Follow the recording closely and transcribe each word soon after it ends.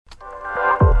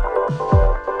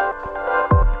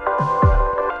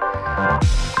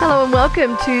Hello and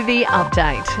welcome to The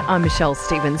Update. I'm Michelle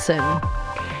Stevenson.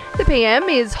 The PM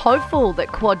is hopeful that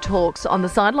Quad talks on the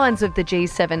sidelines of the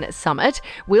G7 summit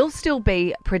will still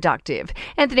be productive.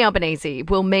 Anthony Albanese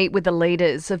will meet with the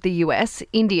leaders of the US,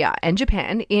 India and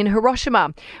Japan in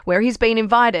Hiroshima, where he's been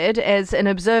invited as an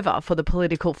observer for the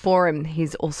political forum.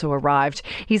 He's also arrived.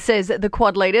 He says the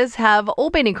Quad leaders have all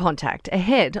been in contact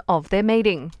ahead of their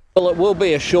meeting. Well, it will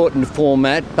be a shortened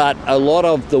format, but a lot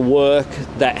of the work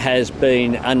that has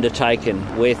been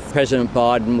undertaken with President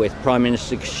Biden, with Prime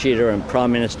Minister Kishida and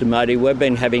Prime Minister Modi, we've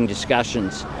been having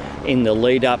discussions in the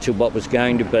lead up to what was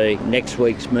going to be next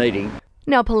week's meeting.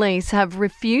 Now, police have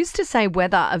refused to say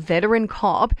whether a veteran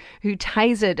cop who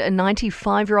tasered a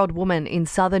 95-year-old woman in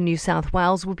southern New South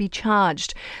Wales will be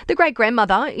charged. The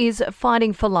great-grandmother is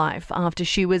fighting for life after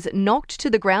she was knocked to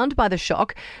the ground by the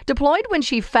shock deployed when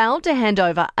she failed to hand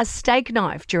over a steak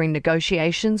knife during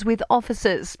negotiations with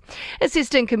officers.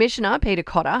 Assistant Commissioner Peter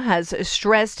Cotter has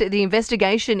stressed the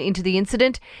investigation into the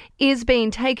incident is being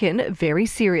taken very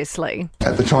seriously.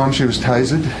 At the time she was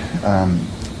tasered,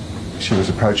 she was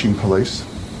approaching police,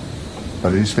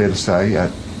 but it is fair to say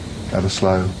at a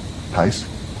slow pace.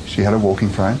 She had a walking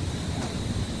frame,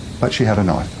 but she had a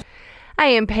knife.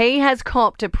 AMP has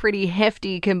copped a pretty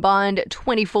hefty combined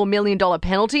 $24 million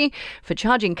penalty for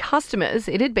charging customers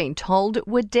it had been told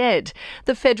were dead.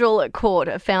 The federal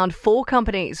court found 4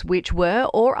 companies which were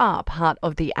or are part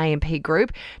of the AMP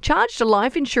group charged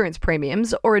life insurance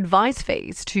premiums or advice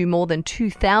fees to more than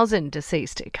 2,000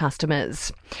 deceased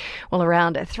customers. Well,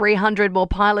 around 300 more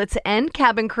pilots and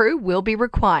cabin crew will be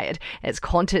required as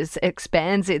Qantas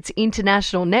expands its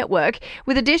international network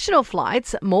with additional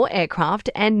flights, more aircraft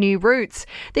and new routes.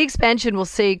 The expansion will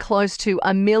see close to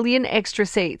 1 million extra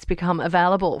seats become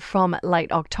available from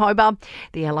late October.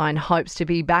 The airline hopes to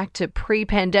be back to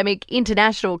pre-pandemic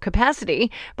international capacity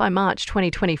by March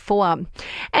 2024.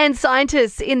 And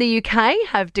scientists in the UK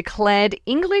have declared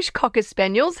English Cocker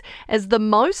Spaniels as the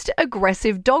most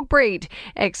aggressive dog breed.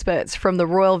 Experts from the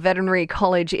Royal Veterinary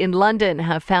College in London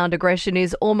have found aggression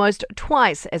is almost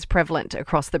twice as prevalent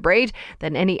across the breed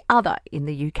than any other in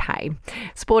the UK.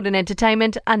 Sport and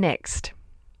entertainment are next.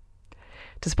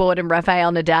 To sport, and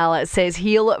Rafael Nadal says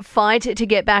he'll fight to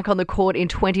get back on the court in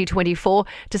 2024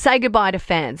 to say goodbye to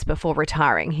fans before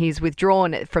retiring. He's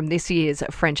withdrawn from this year's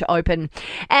French Open.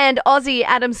 And Aussie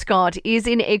Adam Scott is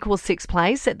in equal 6th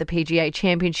place at the PGA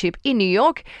Championship in New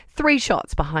York, 3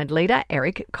 shots behind leader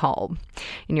Eric Cole.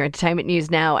 In your entertainment news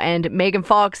now, and Megan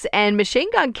Fox and Machine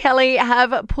Gun Kelly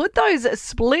have put those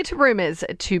split rumours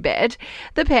to bed.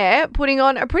 The pair putting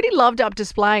on a pretty loved-up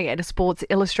display at a Sports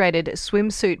Illustrated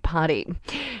swimsuit party.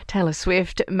 Taylor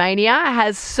Swift mania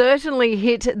has certainly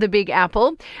hit the Big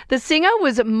Apple. The singer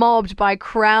was mobbed by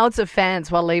crowds of fans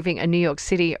while leaving a New York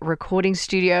City recording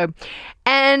studio.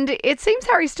 And it seems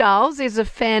Harry Styles is a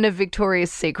fan of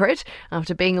Victoria's Secret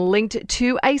after being linked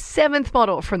to a 7th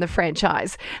model from the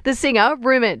franchise. The singer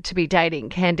rumoured to be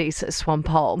dating Candice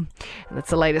Swampole. And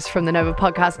that's the latest from the Nova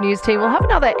Podcast News team. We'll have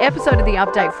another episode of The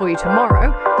Update for you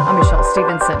tomorrow. I'm Michelle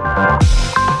Stevenson.